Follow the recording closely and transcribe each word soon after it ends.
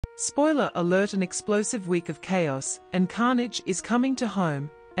Spoiler alert: an explosive week of chaos and carnage is coming to home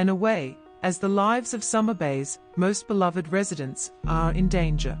and away, as the lives of Summer Bay's most beloved residents are in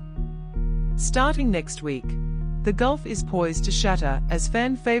danger. Starting next week, the Gulf is poised to shatter as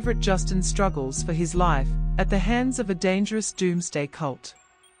fan favorite Justin struggles for his life at the hands of a dangerous doomsday cult.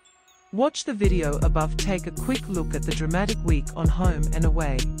 Watch the video above. Take a quick look at the dramatic week on home and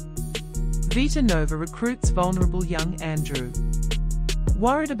away. Vita Nova recruits vulnerable young Andrew.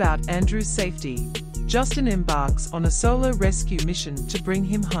 Worried about Andrew's safety, Justin embarks on a solo rescue mission to bring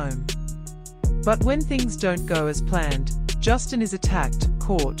him home. But when things don't go as planned, Justin is attacked,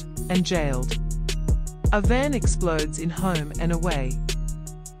 caught, and jailed. A van explodes in home and away.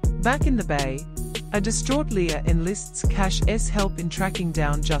 Back in the Bay, a distraught Leah enlists Cash's help in tracking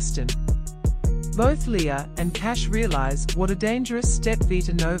down Justin. Both Leah and Cash realize what a dangerous step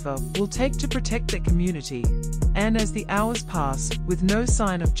Vita Nova will take to protect their community, and as the hours pass with no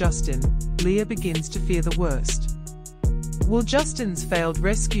sign of Justin, Leah begins to fear the worst. Will Justin's failed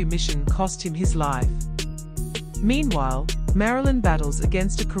rescue mission cost him his life? Meanwhile, Marilyn battles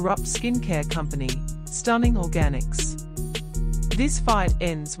against a corrupt skincare company, Stunning Organics. This fight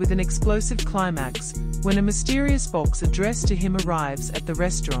ends with an explosive climax when a mysterious box addressed to him arrives at the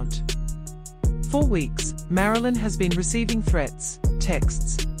restaurant. For weeks, Marilyn has been receiving threats,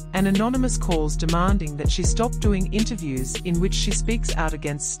 texts, and anonymous calls demanding that she stop doing interviews in which she speaks out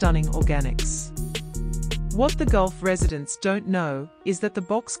against Stunning Organics. What the Gulf residents don't know is that the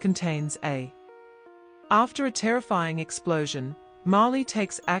box contains a. After a terrifying explosion, Marley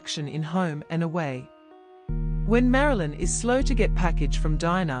takes action in home and away. When Marilyn is slow to get package from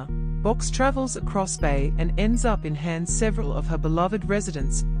diner, box travels across Bay and ends up in hands several of her beloved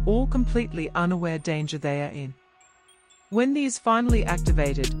residents, all completely unaware danger they are in. When the is finally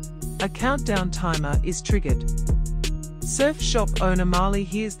activated, a countdown timer is triggered. Surf shop owner Marley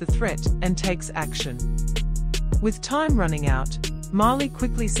hears the threat and takes action. With time running out, Marley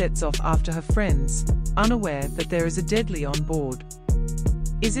quickly sets off after her friends, unaware that there is a deadly on board.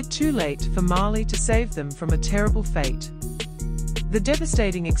 Is it too late for Marley to save them from a terrible fate? The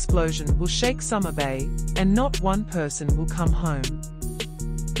devastating explosion will shake Summer Bay, and not one person will come home.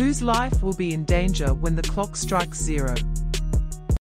 Whose life will be in danger when the clock strikes 0?